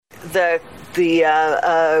the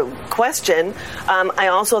question, I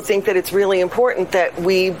also think that it's really important that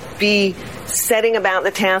we be setting about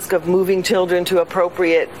the task of moving children to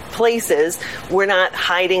appropriate places. We're not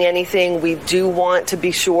hiding anything. We do want to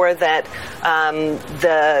be sure that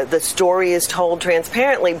the story is told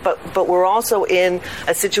transparently, but we're also in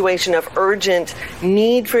a situation of urgent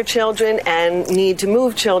need for children and need to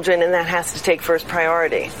move children, and that has to take first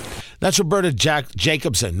priority. That's Roberta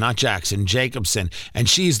Jacobson, not Jackson, Jacobson. And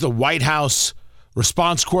she's the White House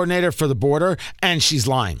response coordinator for the border, and she's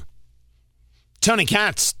lying. Tony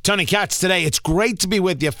Katz today. It's great to be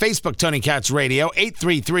with you. Facebook, Tony Katz Radio,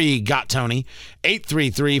 833-GOT-TONY,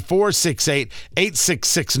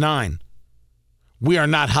 833-468-8669. We are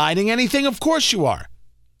not hiding anything. Of course you are.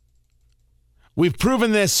 We've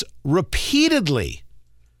proven this repeatedly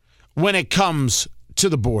when it comes to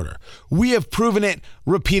the border. We have proven it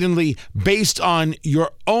repeatedly based on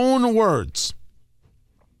your own words.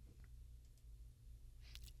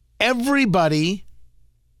 Everybody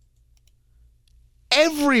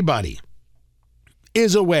is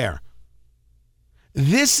aware.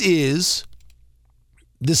 This is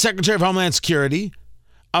the Secretary of Homeland Security,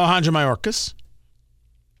 Alejandro Mayorkas,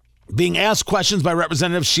 being asked questions by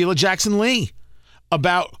Representative Sheila Jackson Lee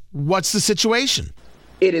about what's the situation.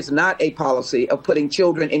 It is not a policy of putting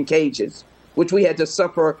children in cages, which we had to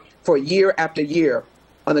suffer for year after year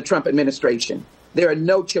on the Trump administration. There are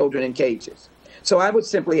no children in cages. So I would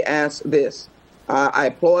simply ask this. I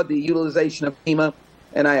applaud the utilization of FEMA,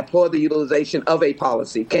 and I applaud the utilization of a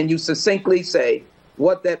policy. Can you succinctly say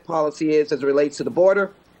what that policy is as it relates to the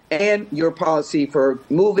border and your policy for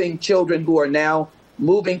moving children who are now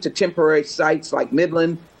moving to temporary sites like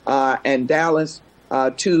Midland and Dallas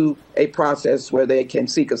to a process where they can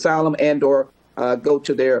seek asylum and or go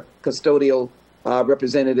to their custodial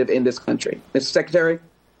representative in this country? Mr. Secretary?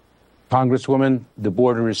 Congresswoman, the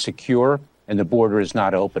border is secure and the border is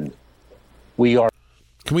not open.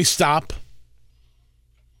 Can we stop?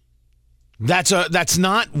 That's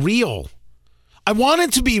not real. I want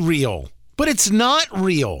it to be real, but it's not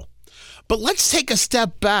real. But let's take a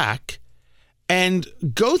step back and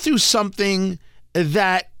go through something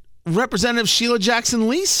that Representative Sheila Jackson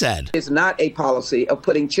Lee said. It's not a policy of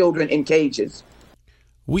putting children in cages.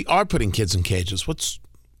 We are putting kids in cages.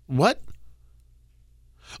 What?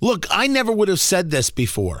 Look, I never would have said this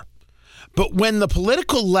before. But when the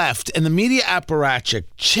political left and the media apparatchik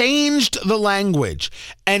changed the language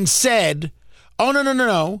and said, oh,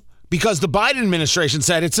 no, because the Biden administration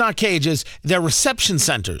said it's not cages, they're reception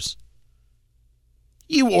centers.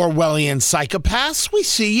 You Orwellian psychopaths, we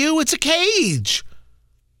see you, it's a cage.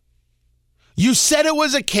 You said it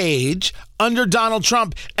was a cage under Donald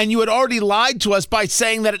Trump, and you had already lied to us by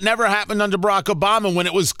saying that it never happened under Barack Obama when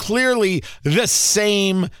it was clearly the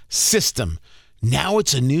same system. Now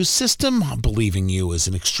it's a new system? Believing you is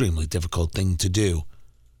an extremely difficult thing to do.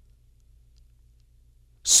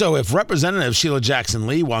 So if Representative Sheila Jackson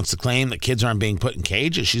Lee wants to claim that kids aren't being put in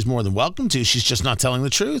cages, she's more than welcome to. She's just not telling the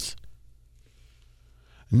truth.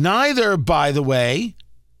 Neither, by the way,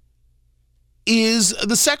 is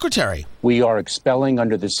the secretary. We are expelling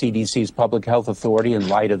under the CDC's public health authority in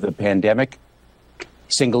light of the pandemic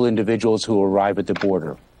single individuals who arrive at the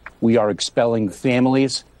border. We are expelling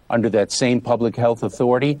families under that same public health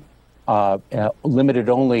authority, limited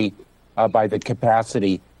only by the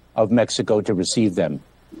capacity of Mexico to receive them.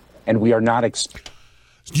 And we are not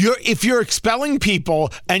if you're expelling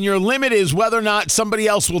people and your limit is whether or not somebody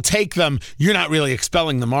else will take them, you're not really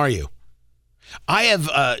expelling them, are you? I have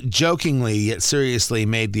jokingly yet seriously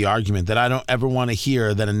made the argument that I don't ever want to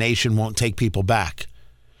hear that a nation won't take people back.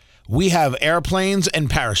 We have airplanes and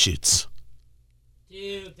parachutes.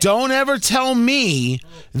 Don't ever tell me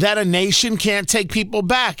that a nation can't take people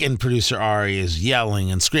back. And producer Ari is yelling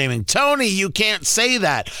and screaming, Tony, you can't say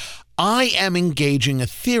that. I am engaging a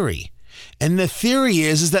theory. And the theory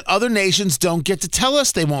is that other nations don't get to tell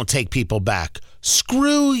us they won't take people back.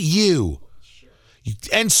 Screw you.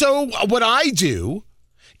 And so what I do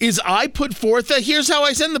is I put forth here's how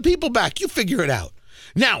I send the people back. You figure it out.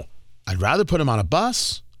 Now, I'd rather put them on a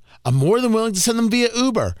bus. I'm more than willing to send them via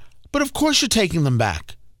Uber. But of course you're taking them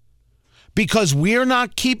back because we're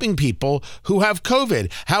not keeping people who have COVID.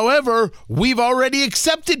 However, we've already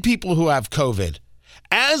accepted people who have COVID.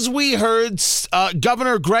 As we heard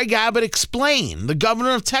Governor Greg Abbott explain, the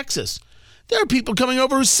governor of Texas, there are people coming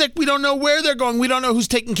over who's sick. We don't know where they're going. We don't know who's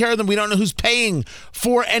taking care of them. We don't know who's paying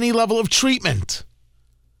for any level of treatment.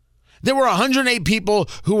 There were 108 people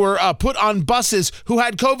who were put on buses who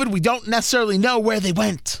had COVID. We don't necessarily know where they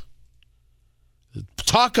went.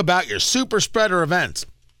 Talk about your super spreader events.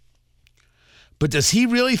 But does he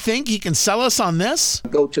really think he can sell us on this?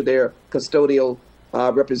 Go to their custodial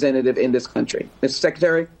representative in this country. Mr.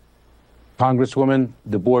 Secretary? Congresswoman,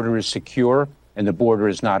 the border is secure and the border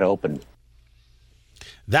is not open.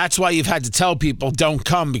 That's why you've had to tell people don't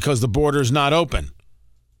come because the border is not open.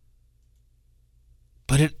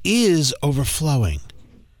 But it is overflowing.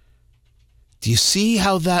 Do you see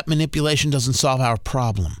how that manipulation doesn't solve our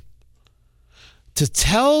problem? To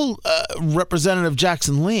tell Representative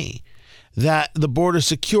Jackson Lee that the border is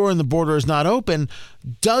secure and the border is not open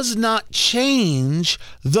does not change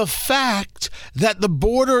the fact that the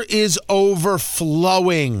border is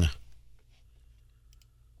overflowing.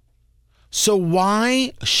 So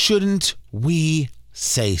why shouldn't we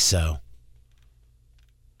say so?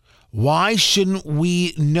 Why shouldn't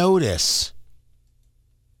we notice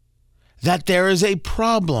that there is a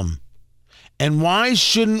problem? And why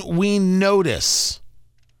shouldn't we notice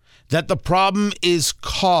that the problem is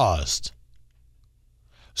caused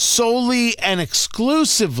solely and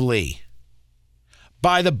exclusively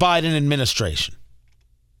by the Biden administration?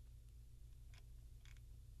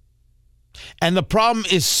 And the problem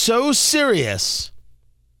is so serious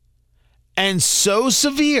and so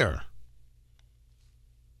severe.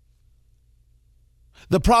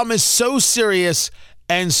 The problem is so serious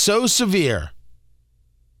and so severe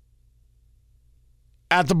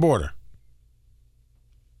at the border.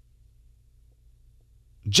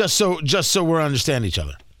 Just so we understand each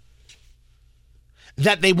other.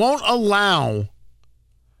 That they won't allow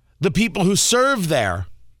the people who serve there,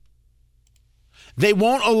 they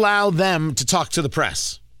won't allow them to talk to the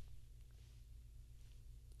press.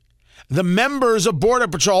 The members of Border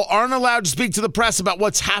Patrol aren't allowed to speak to the press about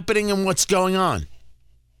what's happening and what's going on.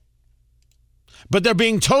 But they're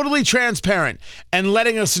being totally transparent and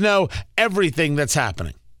letting us know everything that's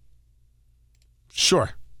happening.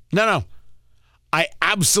 Sure. No. I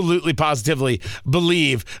absolutely, positively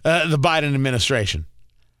believe the Biden administration.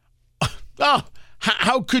 Oh,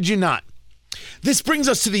 how could you not? This brings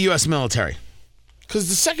us to the U.S. military. Because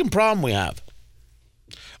the second problem we have,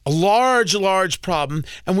 a large problem,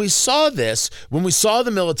 and we saw this when we saw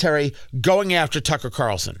the military going after Tucker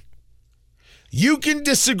Carlson. You can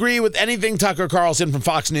disagree with anything Tucker Carlson from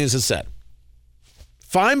Fox News has said.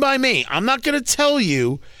 Fine by me. I'm not going to tell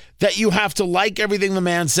you that you have to like everything the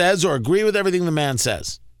man says or agree with everything the man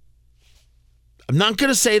says. I'm not going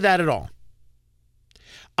to say that at all.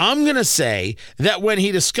 I'm going to say that when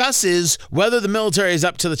he discusses whether the military is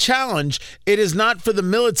up to the challenge, it is not for the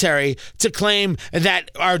military to claim that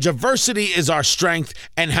our diversity is our strength,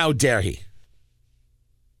 and how dare he.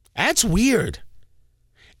 That's weird.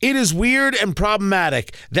 It is weird and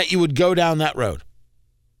problematic that you would go down that road.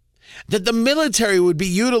 That the military would be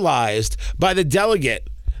utilized by the delegate,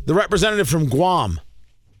 the representative from Guam,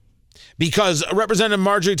 because Representative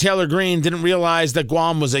Marjorie Taylor Greene didn't realize that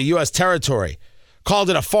Guam was a U.S. territory,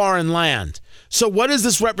 called it a foreign land. So what does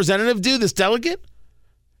this representative do, this delegate?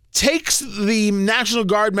 Takes the National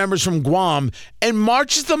Guard members from Guam and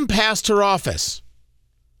marches them past her office.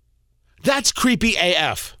 That's creepy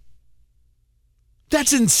AF.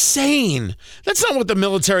 That's insane. That's not what the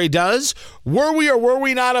military does. Were we or were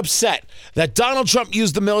we not upset that Donald Trump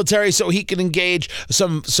used the military so he could engage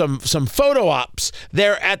some photo ops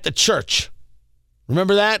there at the church?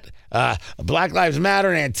 Remember that? Black Lives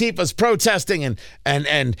Matter and Antifa's protesting,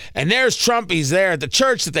 and there's Trump. He's there at the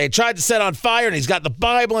church that they tried to set on fire, and he's got the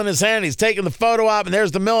Bible in his hand. He's taking the photo op, and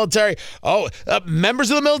there's the military. Members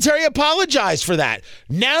of the military apologized for that.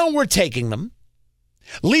 Now we're taking them,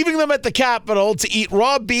 leaving them at the Capitol to eat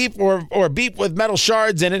raw beef or beef with metal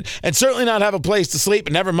shards in it, and certainly not have a place to sleep,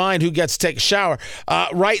 and never mind who gets to take a shower.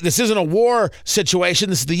 Right? This isn't a war situation.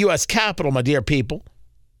 This is the U.S. Capitol, my dear people.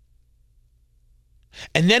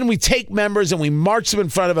 And then we take members and we march them in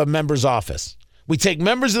front of a member's office. We take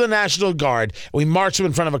members of the National Guard and we march them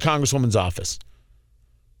in front of a congresswoman's office.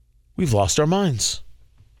 We've lost our minds.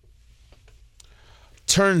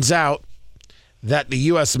 Turns out that the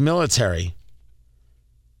U.S. military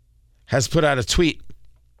has put out a tweet.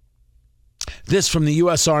 This from the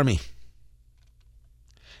U.S. Army.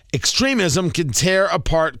 Extremism can tear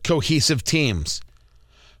apart cohesive teams.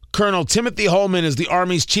 Colonel Timothy Holman is the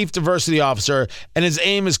Army's chief diversity officer, and his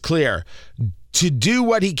aim is clear: to do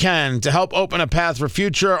what he can to help open a path for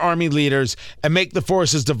future Army leaders and make the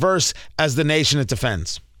force as diverse as the nation it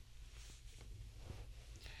defends.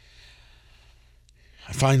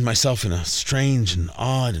 I find myself in a strange and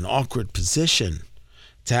odd and awkward position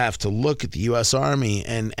to have to look at the U.S. Army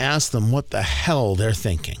and ask them what the hell they're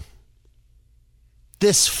thinking.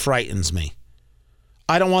 This frightens me.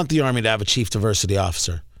 I don't want the Army to have a chief diversity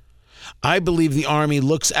officer. I believe the Army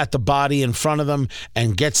looks at the body in front of them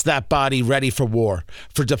and gets that body ready for war,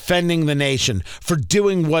 for defending the nation, for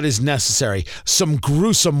doing what is necessary. Some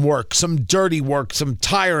gruesome work, some dirty work, some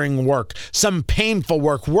tiring work, some painful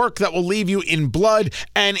work, work that will leave you in blood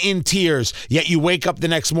and in tears. Yet you wake up the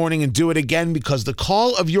next morning and do it again because the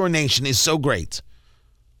call of your nation is so great.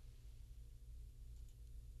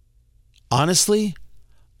 Honestly,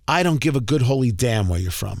 I don't give a good holy damn where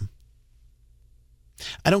you're from.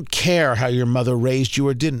 I don't care how your mother raised you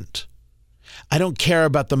or didn't. I don't care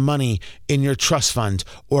about the money in your trust fund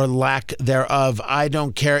or lack thereof. I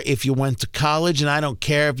don't care if you went to college, and I don't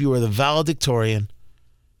care if you were the valedictorian.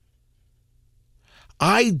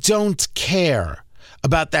 I don't care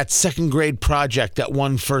about that second grade project that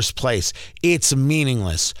won first place. It's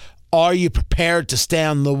meaningless. Are you prepared to stay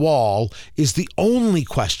on the wall is the only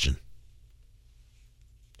question.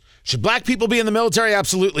 Should black people be in the military?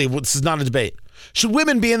 Absolutely. This is not a debate. Should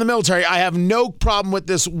women be in the military? I have no problem with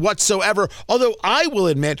this whatsoever, although I will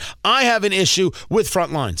admit I have an issue with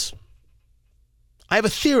front lines. I have a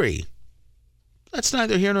theory. That's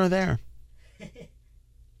neither here nor there.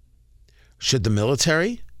 Should the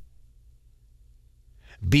military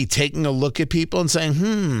be taking a look at people and saying,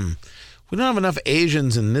 we don't have enough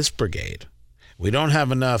Asians in this brigade. We don't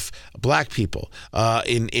have enough black people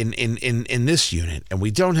in this unit, and we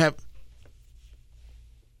don't have...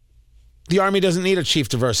 The Army doesn't need a chief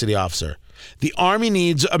diversity officer. The Army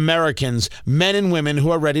needs Americans, men and women who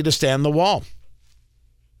are ready to stand the wall.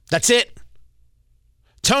 That's it.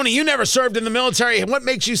 Tony, you never served in the military. What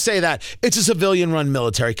makes you say that? It's a civilian-run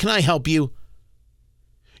military. Can I help you?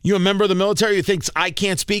 You a member of the military who thinks I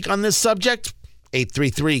can't speak on this subject?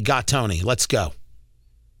 833-GOT-TONY. Let's go.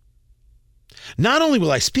 Not only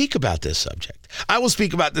will I speak about this subject, I will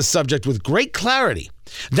speak about this subject with great clarity,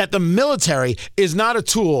 that the military is not a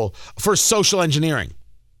tool for social engineering.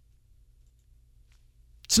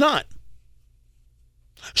 It's not.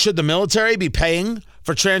 Should the military be paying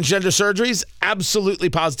for transgender surgeries? Absolutely,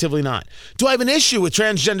 positively not. Do I have an issue with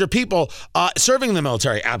transgender people serving in the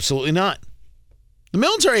military? Absolutely not. The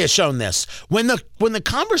military has shown this. When the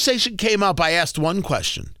conversation came up, I asked one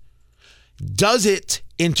question. Does it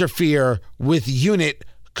interfere with unit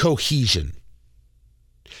cohesion?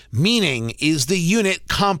 Meaning, is the unit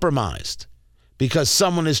compromised because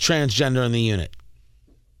someone is transgender in the unit?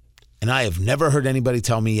 And I have never heard anybody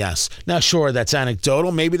tell me yes. Now, sure, that's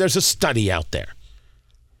anecdotal. Maybe there's a study out there.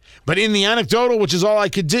 But in the anecdotal, which is all I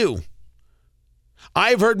could do,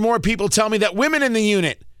 I've heard more people tell me that women in the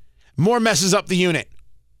unit more messes up the unit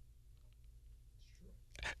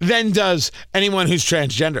than does anyone who's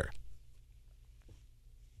transgender.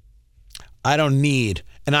 I don't need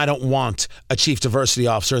and I don't want a chief diversity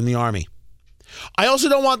officer in the Army. I also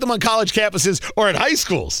don't want them on college campuses or at high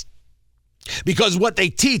schools because what they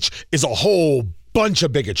teach is a whole bunch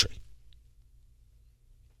of bigotry.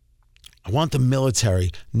 I want the military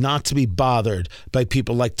not to be bothered by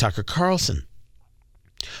people like Tucker Carlson.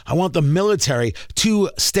 I want the military to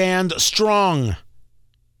stand strong.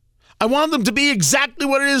 I want them to be exactly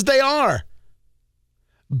what it is they are.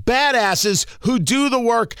 Badasses who do the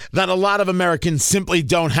work that a lot of Americans simply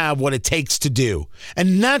don't have what it takes to do.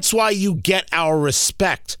 And that's why you get our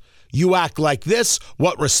respect. You act like this,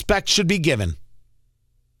 what respect should be given.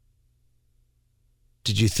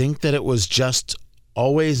 Did you think that it was just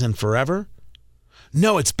always and forever?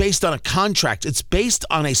 No, it's based on a contract. It's based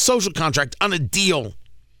on a social contract, on a deal.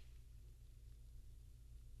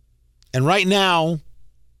 And right now,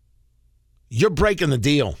 you're breaking the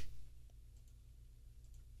deal.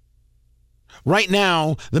 Right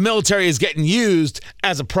now, the military is getting used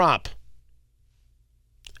as a prop.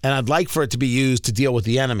 And I'd like for it to be used to deal with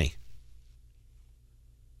the enemy.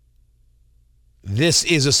 This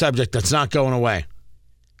is a subject that's not going away.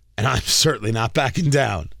 And I'm certainly not backing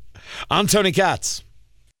down. I'm Tony Katz.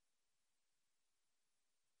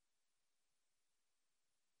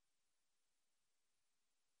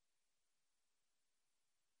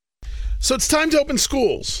 So it's time to open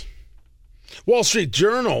schools. Wall Street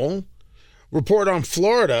Journal report on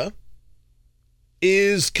Florida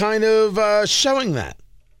is kind of showing that.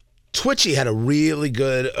 Twitchy had a really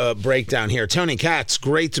good breakdown here. Tony Katz,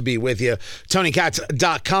 great to be with you.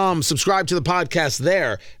 TonyKatz.com. Subscribe to the podcast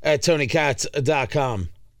there at TonyKatz.com.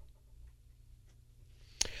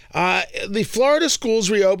 The Florida schools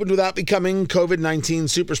reopened without becoming COVID-19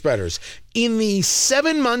 super spreaders. In the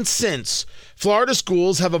 7 months since, Florida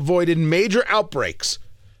schools have avoided major outbreaks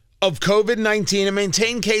of COVID-19 and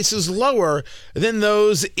maintain cases lower than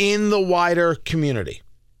those in the wider community.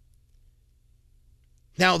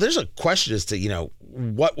 Now, there's a question as to,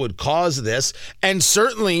 what would cause this. And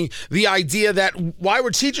certainly the idea that why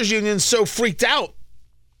were teachers unions so freaked out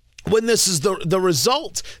when this is the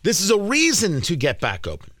result? This is a reason to get back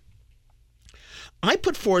open. I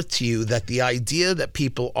put forth to you that the idea that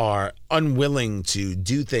people are unwilling to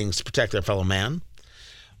do things to protect their fellow man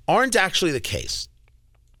aren't actually the case.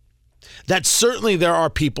 That certainly there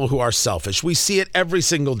are people who are selfish. We see it every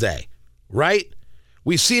single day, right?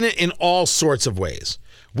 We've seen it in all sorts of ways.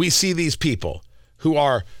 We see these people who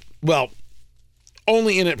are,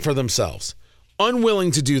 only in it for themselves,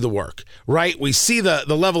 unwilling to do the work, right? We see the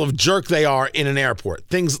level of jerk they are in an airport,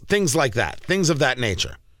 things like that, things of that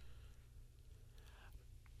nature.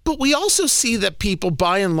 But we also see that people,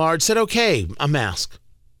 by and large, said, okay, a mask.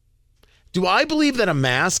 Do I believe that a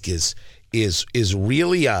mask is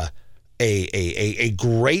really a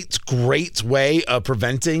great way of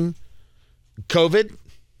preventing COVID?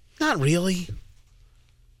 Not really.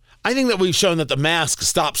 I think that we've shown that the mask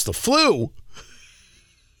stops the flu,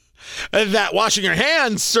 and that washing your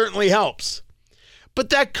hands certainly helps.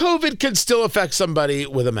 But that COVID can still affect somebody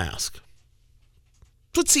with a mask.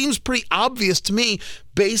 It seems pretty obvious to me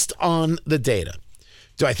based on the data.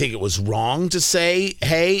 Do I think it was wrong to say,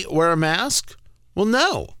 hey, wear a mask? Well,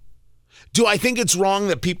 no. Do I think it's wrong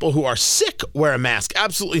that people who are sick wear a mask?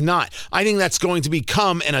 Absolutely not. I think that's going to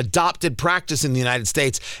become an adopted practice in the United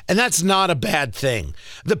States, and that's not a bad thing.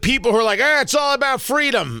 The people who are like, it's all about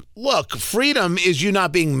freedom. Look, freedom is you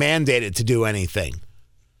not being mandated to do anything.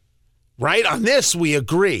 Right? On this, we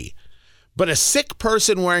agree. But a sick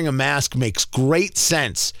person wearing a mask makes great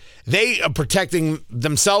sense. They are protecting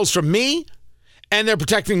themselves from me, and they're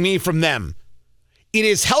protecting me from them. It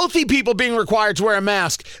is healthy people being required to wear a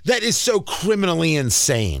mask that is so criminally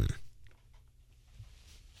insane.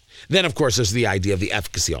 Then, of course, there's the idea of the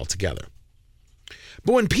efficacy altogether.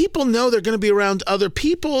 But when people know they're going to be around other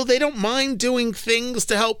people, they don't mind doing things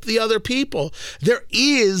to help the other people. There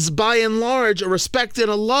is, by and large, a respect and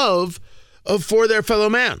a love for their fellow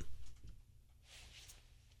man.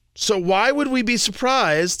 So why would we be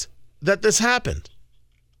surprised that this happened?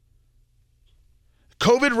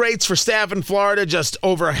 COVID rates for staff in Florida just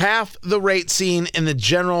over half the rate seen in the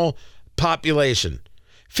general population.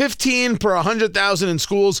 15 per 100,000 in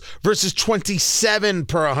schools versus 27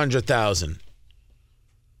 per 100,000.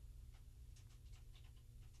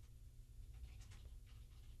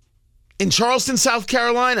 In Charleston, South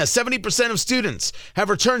Carolina, 70% of students have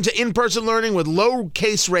returned to in-person learning with low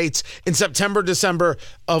case rates in September, December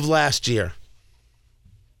of last year.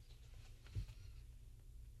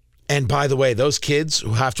 And by the way, those kids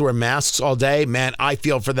who have to wear masks all day, man, I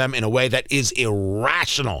feel for them in a way that is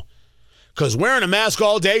irrational. Because wearing a mask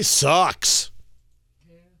all day sucks.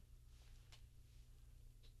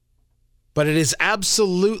 But it is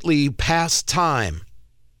absolutely past time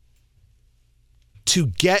to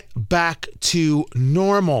get back to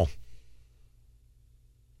normal.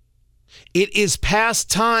 It is past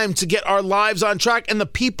time to get our lives on track. And the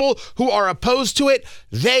people who are opposed to it,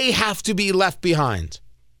 they have to be left behind.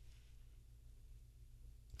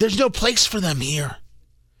 There's no place for them here.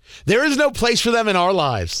 There is no place for them in our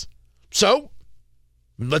lives. So,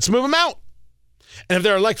 let's move them out. And if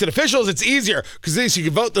they're elected officials, it's easier because at least you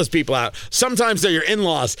can vote those people out. Sometimes they're your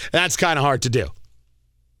in-laws. That's kind of hard to do.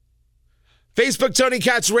 Facebook, Tony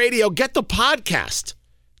Katz Radio. Get the podcast.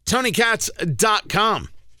 TonyKatz.com.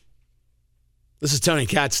 This is Tony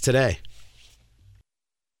Katz Today.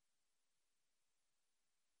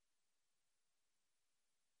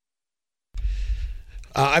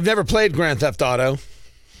 I've never played Grand Theft Auto.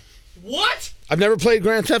 What? I've never played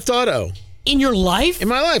Grand Theft Auto. In your life? In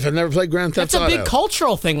my life, I've never played Grand Theft Auto. That's a big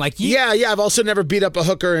cultural thing. Like you. Yeah. I've also never beat up a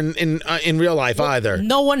hooker in real life either.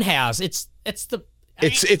 No one has. It's the.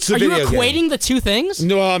 It's the Are video you equating game. the two things?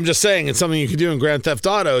 No, I'm just saying it's something you can do in Grand Theft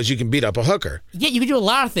Auto is you can beat up a hooker. Yeah, you can do a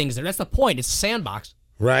lot of things there. That's the point. It's a sandbox.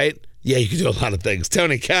 Right? Yeah, you can do a lot of things.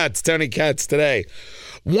 Tony Katz Today.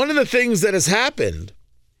 One of the things that has happened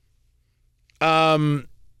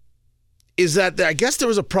is that I guess there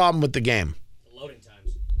was a problem with the game. The loading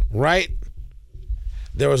times. Right?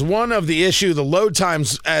 There was one of the issue, the load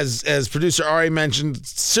times, as producer Ari mentioned,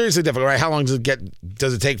 seriously difficult, right? How long does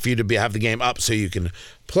it take for you to have the game up so you can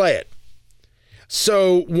play it?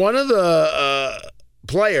 So one of the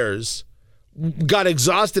players got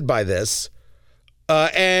exhausted by this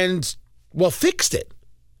and fixed it.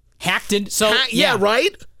 Hacked it. So yeah,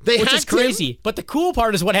 right? Which is crazy. But the cool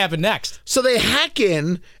part is what happened next. So they hack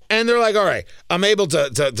in and they're like, all right, I'm able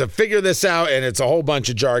to figure this out, and it's a whole bunch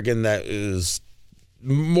of jargon that is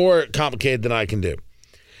more complicated than I can do.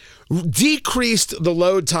 Decreased the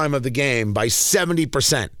load time of the game by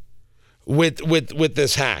 70%. with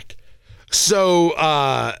this hack. So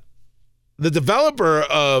the developer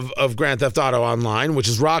of Grand Theft Auto Online, which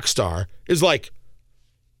is Rockstar, is like,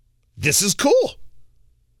 this is cool.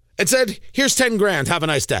 It said, here's 10 grand. Have a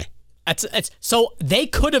nice day. So they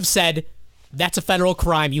could have said, that's a federal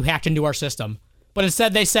crime. You hacked into our system. But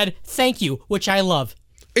instead they said, thank you, which I love.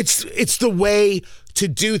 It's the way to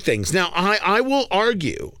do things. Now, I will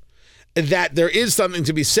argue that there is something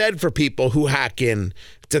to be said for people who hack in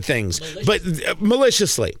to things, but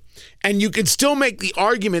maliciously. And you can still make the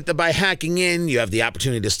argument that by hacking in, you have the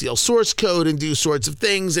opportunity to steal source code and do sorts of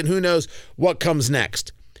things, and who knows what comes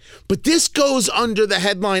next. But this goes under the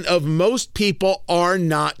headline of most people are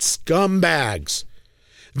not scumbags.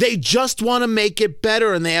 They just want to make it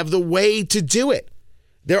better, and they have the way to do it.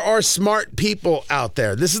 There are smart people out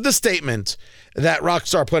there. This is the statement that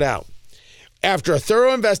Rockstar put out. After a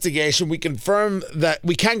thorough investigation, we can confirm that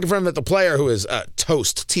the player, who is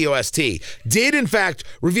Toast, T-O-S-T, did in fact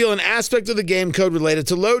reveal an aspect of the game code related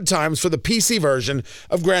to load times for the PC version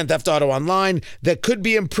of Grand Theft Auto Online that could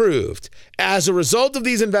be improved. As a result of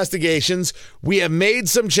these investigations, we have made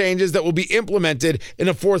some changes that will be implemented in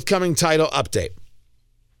a forthcoming title update.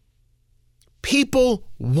 People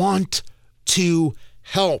want to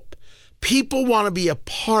help. People want to be a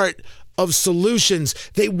part of solutions.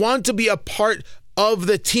 They want to be a part of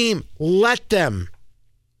the team. Let them.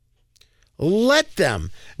 Let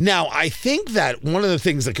them. Now, I think that one of the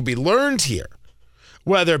things that could be learned here,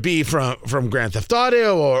 whether it be from Grand Theft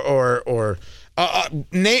Auto or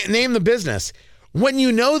name the business, when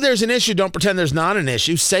you know there's an issue, don't pretend there's not an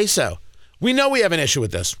issue. Say so. We know we have an issue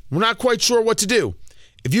with this. We're not quite sure what to do.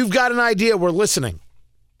 If you've got an idea, we're listening.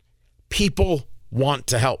 People want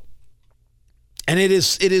to help. And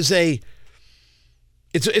it's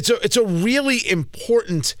a really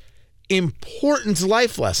important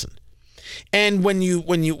life lesson. And when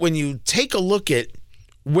you take a look at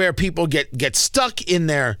where people get stuck in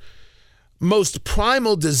their most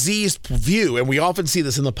primal diseased view, and we often see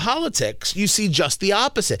this in the politics, you see just the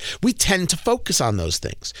opposite. We tend to focus on those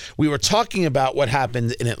things. We were talking about what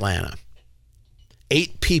happened in Atlanta.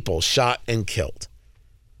 8 people shot and killed.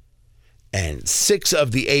 And 6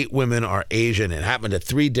 of the 8 women are Asian. It happened at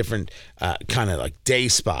 3 different kind of like day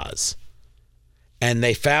spas. And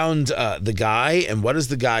they found the guy, and what does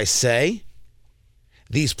the guy say?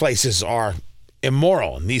 These places are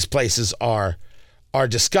immoral, and these places are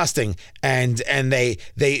disgusting, and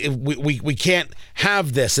we can't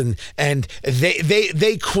have this, and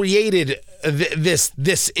they created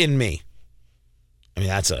this in me. I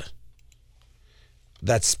mean,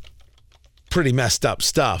 that's pretty messed up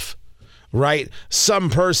stuff. Right? Some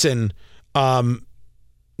person,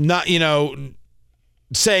 not,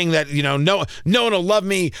 saying that, no one will love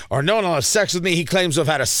me or no one will have sex with me. He claims to have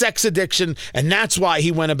had a sex addiction, and that's why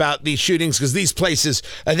he went about these shootings, because these places,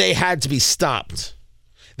 they had to be stopped.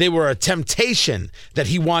 They were a temptation that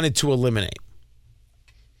he wanted to eliminate.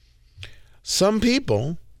 Some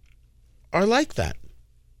people are like that.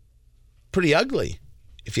 Pretty ugly,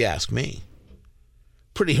 if you ask me.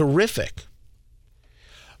 Pretty horrific.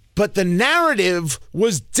 But the narrative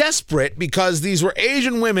was desperate because these were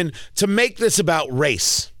Asian women to make this about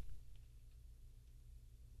race.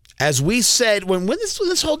 As we said, when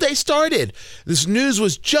this whole day started, this news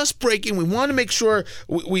was just breaking. We wanted to make sure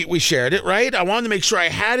we shared it, right? I wanted to make sure I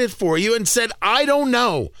had it for you and said, I don't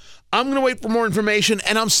know. I'm going to wait for more information,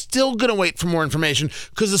 and I'm still going to wait for more information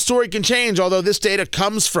because the story can change, although this data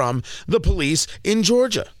comes from the police in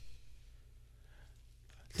Georgia.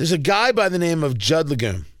 There's a guy by the name of Judd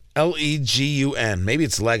Legun. Legun. Maybe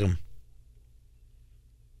it's Legum.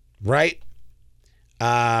 Right?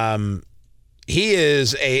 He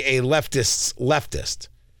is a leftist.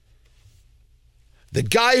 The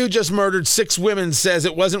guy who just murdered 6 women says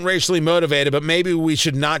it wasn't racially motivated, but maybe we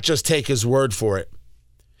should not just take his word for it.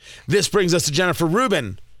 This brings us to Jennifer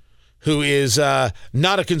Rubin, who is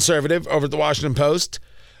not a conservative over at the Washington Post.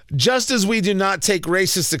 Just as we do not take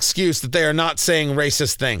racist excuse that they are not saying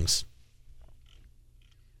racist things.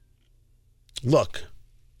 Look,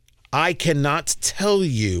 I cannot tell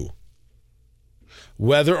you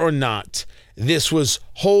whether or not this was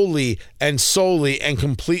wholly and solely and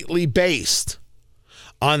completely based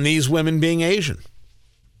on these women being Asian.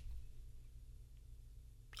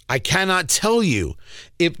 I cannot tell you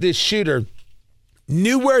if this shooter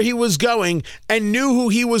knew where he was going and knew who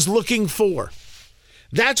he was looking for.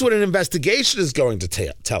 That's what an investigation is going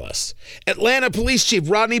to tell us. Atlanta Police Chief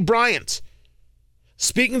Rodney Bryant,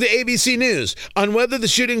 speaking to ABC News on whether the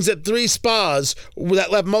shootings at 3 spas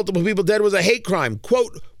that left multiple people dead was a hate crime.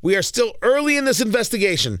 Quote, "We are still early in this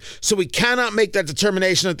investigation, so we cannot make that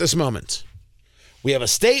determination at this moment. We have a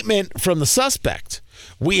statement from the suspect.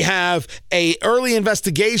 We have a early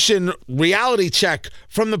investigation reality check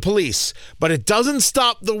from the police, but it doesn't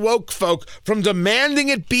stop the woke folk from demanding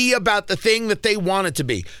it be about the thing that they want it to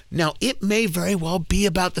be. Now, it may very well be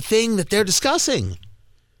about the thing that they're discussing.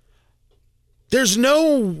 There's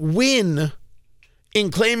no win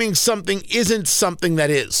in claiming something isn't something that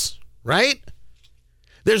is, right?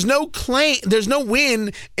 There's no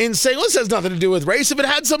win in saying, well, this has nothing to do with race if it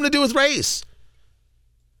had something to do with race.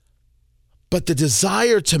 But the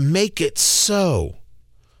desire to make it so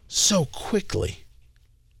quickly,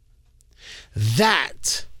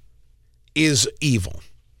 that is evil.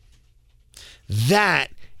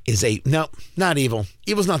 That is no, not evil.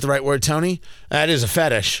 Evil's not the right word, Tony. That is a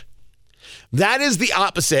fetish. That is the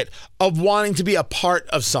opposite of wanting to be a part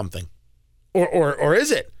of something. Or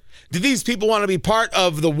is it? Do these people want to be part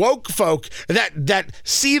of the woke folk that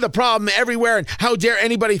see the problem everywhere, and how dare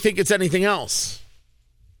anybody think it's anything else?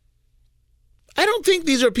 I don't think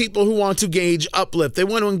these are people who want to gauge uplift. They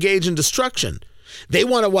want to engage in destruction. They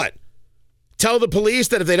want to what? Tell the police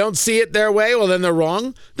that if they don't see it their way, well, then they're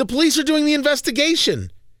wrong? The police are doing the investigation.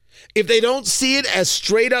 If they don't see it as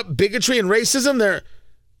straight up bigotry and racism,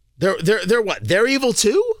 they're what? They're evil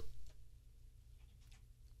too?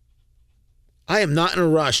 I am not in a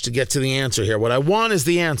rush to get to the answer here. What I want is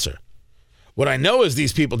the answer. What I know is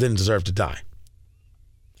these people didn't deserve to die.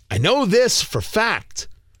 I know this for fact.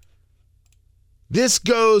 This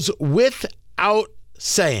goes without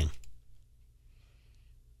saying.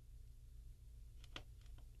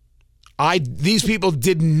 These people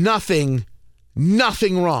did nothing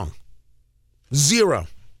wrong. Zero.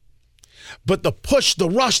 But the push, the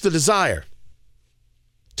rush, the desire,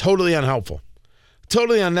 totally unhelpful.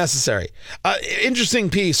 Totally unnecessary. Interesting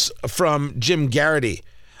piece from Jim Garrity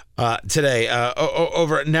today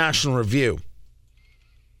over at National Review.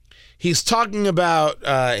 He's talking about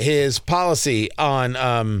his policy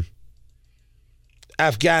on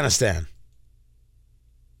Afghanistan,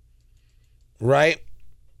 right?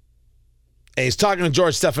 And he's talking to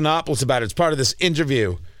George Stephanopoulos about it. It's part of this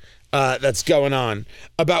interview that's going on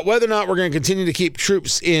about whether or not we're going to continue to keep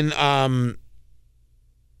troops in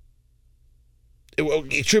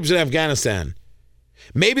Afghanistan.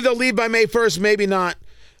 Maybe they'll leave by May 1st, maybe not.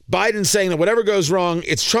 Biden's saying that whatever goes wrong,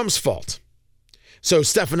 it's Trump's fault. So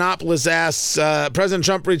Stephanopoulos asks, President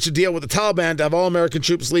Trump reached a deal with the Taliban to have all American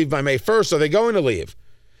troops leave by May 1st. Are they going to leave?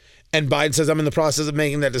 And Biden says, I'm in the process of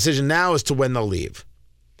making that decision now as to when they'll leave.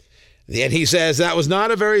 And he says that was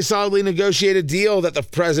not a very solidly negotiated deal that the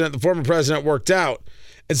former president worked out.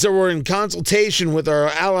 And so we're in consultation with our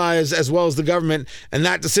allies as well as the government, and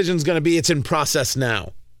that decision's going to be, it's in process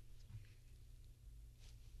now.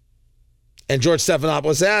 And George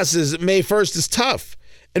Stephanopoulos asks, May 1st is tough.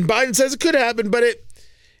 And Biden says it could happen, but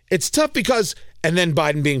it's tough because, and then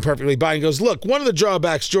Biden goes, look, one of the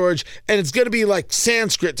drawbacks, George, and it's going to be like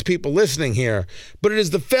Sanskrit to people listening here, but it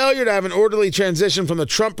is the failure to have an orderly transition from the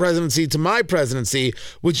Trump presidency to my presidency,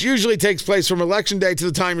 which usually takes place from election day to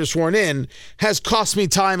the time you're sworn in, has cost me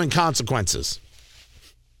time and consequences.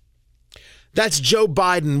 That's Joe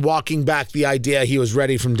Biden walking back the idea he was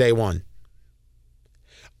ready from day one.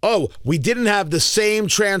 Oh, we didn't have the same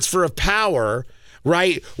transfer of power,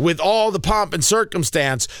 right, with all the pomp and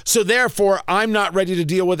circumstance, so therefore I'm not ready to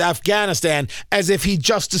deal with Afghanistan, as if he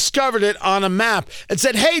just discovered it on a map and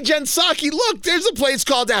said, hey, Jen Psaki, look, there's a place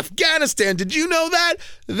called Afghanistan. Did you know that?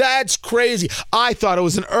 That's crazy. I thought it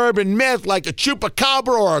was an urban myth like a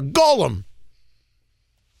chupacabra or a golem.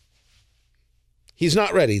 He's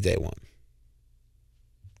not ready day one.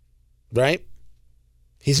 Right?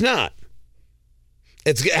 He's not.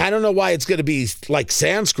 I don't know why it's going to be like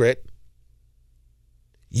Sanskrit.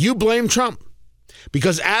 You blame Trump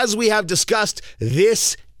because, as we have discussed,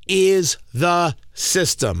 this is the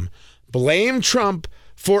system. Blame Trump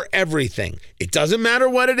for everything. It doesn't matter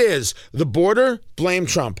what it is. The border, blame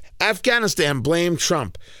Trump. Afghanistan, blame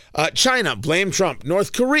Trump. China, blame Trump.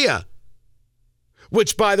 North Korea,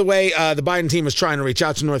 which, by the way, the Biden team is trying to reach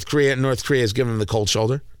out to North Korea, and North Korea has given them the cold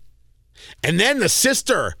shoulder. And then the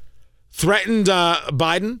sister threatened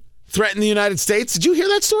Biden, threatened the United States. Did you hear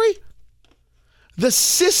that story? The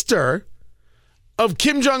sister of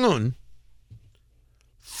Kim Jong-un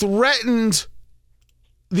threatened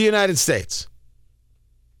the United States.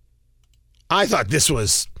 I thought this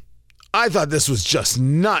was just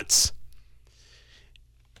nuts.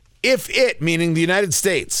 If it, meaning the United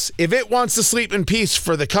States, if it wants to sleep in peace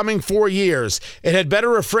for the coming 4 years, it had better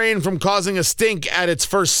refrain from causing a stink at its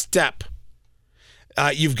first step.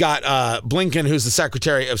 You've got Blinken, who's the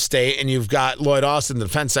Secretary of State, and you've got Lloyd Austin, the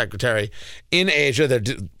Defense Secretary, in Asia. They're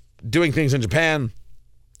doing things in Japan.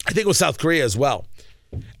 I think it was South Korea as well.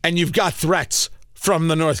 And you've got threats from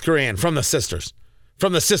the North Korean, from the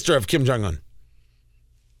sister of Kim Jong-un.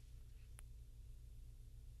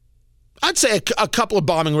 I'd say a couple of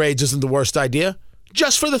bombing raids isn't the worst idea,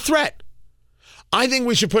 just for the threat. I think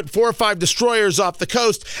we should put 4 or 5 destroyers off the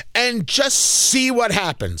coast and just see what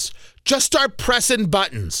happens. Just start pressing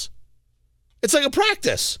buttons. It's like a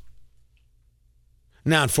practice.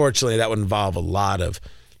 Now, unfortunately, that would involve a lot of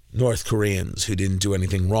North Koreans who didn't do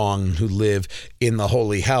anything wrong, who live in the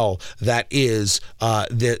holy hell that is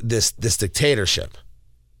this dictatorship.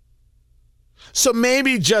 So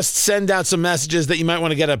maybe just send out some messages that you might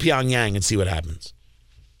want to get at Pyongyang and see what happens.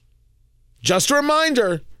 Just a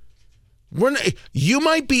reminder, you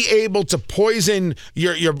might be able to poison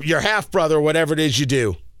your half-brother, whatever it is you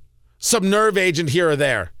do. Some nerve agent here or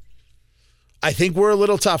there. I think we're a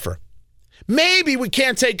little tougher. Maybe we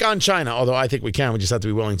can't take on China, although I think we can. We just have to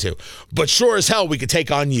be willing to. But sure as hell, we could take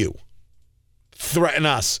on you. Threaten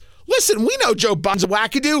us. Listen, we know Joe Biden's a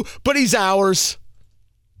wackadoo, but he's ours.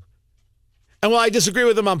 And while I disagree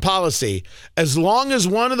with him on policy, as long as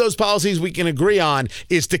one of those policies we can agree on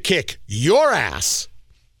is to kick your ass,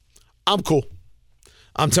 I'm cool.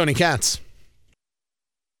 I'm Tony Katz.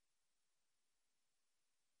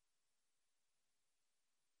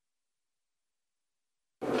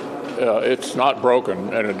 It's not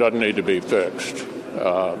broken, and it doesn't need to be fixed.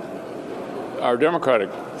 Our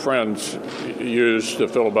Democratic friends used the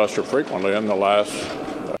filibuster frequently in the last...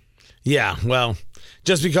 Yeah, well,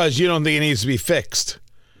 just because you don't think it needs to be fixed,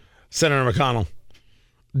 Senator McConnell,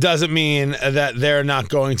 doesn't mean that they're not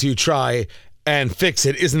going to try and fix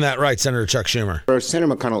it. Isn't that right, Senator Chuck Schumer?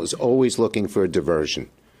 Senator McConnell is always looking for a diversion.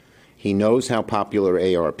 He knows how popular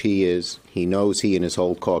ARP is. He knows he and his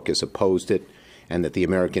whole caucus opposed it, and that the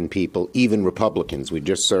American people, even Republicans, we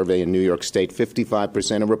just surveyed in New York State,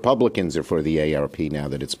 55% of Republicans are for the ARP now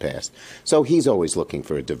that it's passed. So he's always looking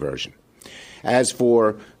for a diversion. As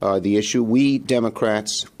for the issue, we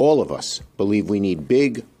Democrats, all of us, believe we need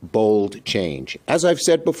big, bold change. As I've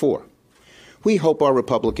said before, we hope our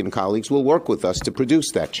Republican colleagues will work with us to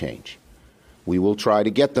produce that change. We will try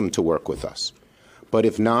to get them to work with us. But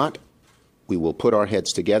if not, we will put our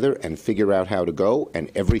heads together and figure out how to go,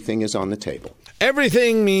 and everything is on the table.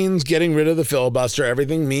 Everything means getting rid of the filibuster.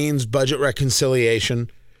 Everything means budget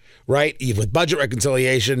reconciliation, right? With budget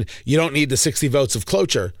reconciliation, you don't need the 60 votes of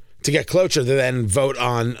cloture to get cloture to then vote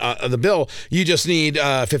on the bill. You just need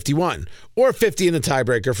 51 or 50 in the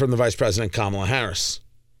tiebreaker from the Vice President Kamala Harris.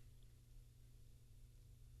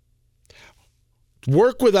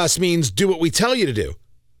 Work with us means do what we tell you to do.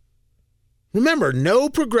 Remember, no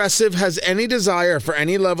progressive has any desire for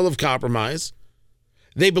any level of compromise.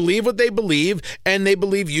 They believe what they believe, and they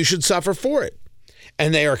believe you should suffer for it.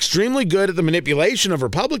 And they are extremely good at the manipulation of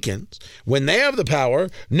Republicans. When they have the power,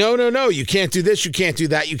 no, you can't do this, you can't do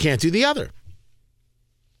that, you can't do the other.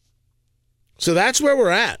 So that's where we're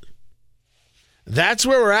at. That's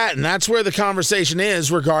where we're at, and that's where the conversation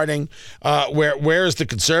is regarding where is the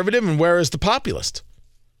conservative and where is the populist.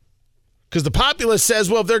 Because the populist says,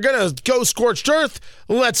 well, if they're going to go scorched earth,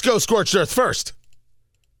 let's go scorched earth first.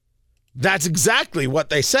 That's exactly what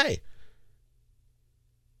they say.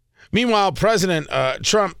 Meanwhile, President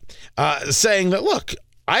Trump saying that, look,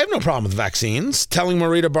 I have no problem with vaccines, telling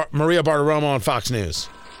Maria Bartiromo on Fox News.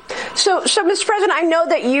 So, Mr. President, I know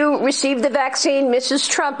that you received the vaccine. Mrs.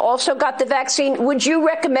 Trump also got the vaccine. Would you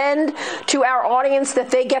recommend to our audience that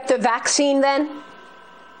they get the vaccine then?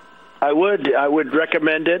 I would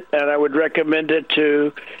recommend it, and I would recommend it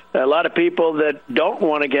to a lot of people that don't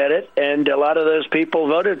want to get it, and a lot of those people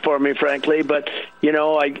voted for me, frankly. But, you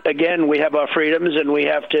know, again, we have our freedoms, and we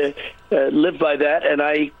have to live by that, and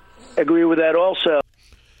I agree with that also.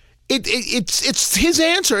 It's his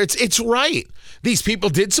answer. It's right. These people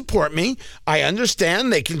did support me. I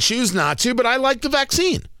understand they can choose not to, but I like the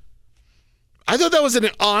vaccine. I thought that was an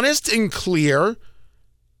honest and clear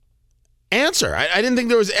answer. I didn't think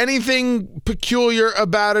there was anything peculiar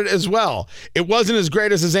about it as well. It wasn't as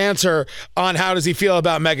great as his answer on how does he feel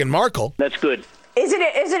about Meghan Markle. That's good. Isn't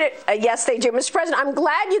it? Yes, they do. Mr. President, I'm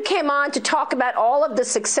glad you came on to talk about all of the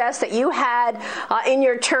success that you had in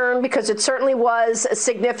your term, because it certainly was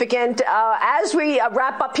significant. As we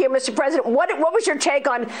wrap up here, Mr. President, what was your take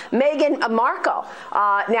on Meghan Markle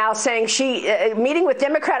now saying she, meeting with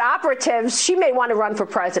Democrat operatives, she may want to run for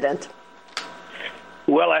president?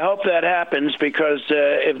 Well, I hope that happens, because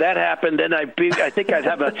if that happened, then I think I'd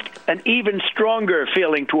have an even stronger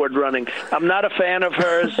feeling toward running. I'm not a fan of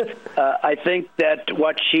hers. I think that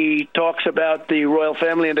what she talks about the royal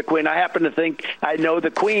family and the Queen, I happen to think I know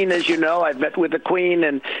the Queen, as you know. I've met with the Queen,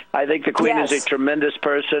 and I think the Queen is a tremendous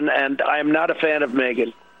person, and I am not a fan of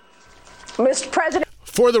Meghan. Mr. President.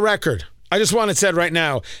 For the record, I just want it said right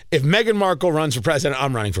now, if Meghan Markle runs for president,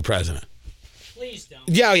 I'm running for president. Please don't.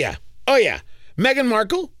 Yeah. Oh, yeah. Meghan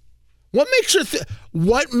Markle? What makes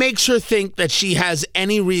her think that she has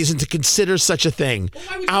any reason to consider such a thing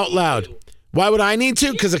out loud? Why would I need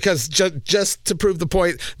to? Because just to prove the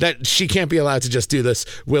point that she can't be allowed to just do this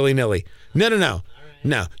willy-nilly. No.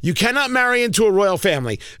 No, you cannot marry into a royal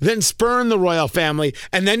family, then spurn the royal family,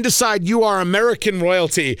 and then decide you are American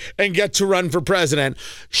royalty and get to run for president.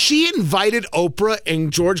 She invited Oprah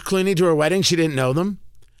and George Clooney to her wedding. She didn't know them.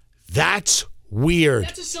 That's weird.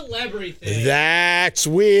 That's a celebrity thing. That's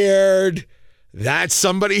weird. That's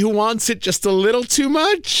somebody who wants it just a little too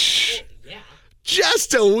much. Yeah.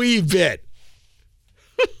 Just a wee bit.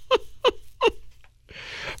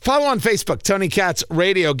 Follow on Facebook, Tony Katz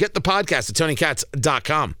Radio. Get the podcast at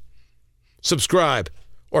TonyKatz.com. Subscribe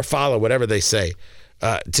or follow, whatever they say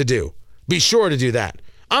to do. Be sure to do that.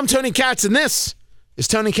 I'm Tony Katz, and this is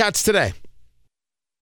Tony Katz Today.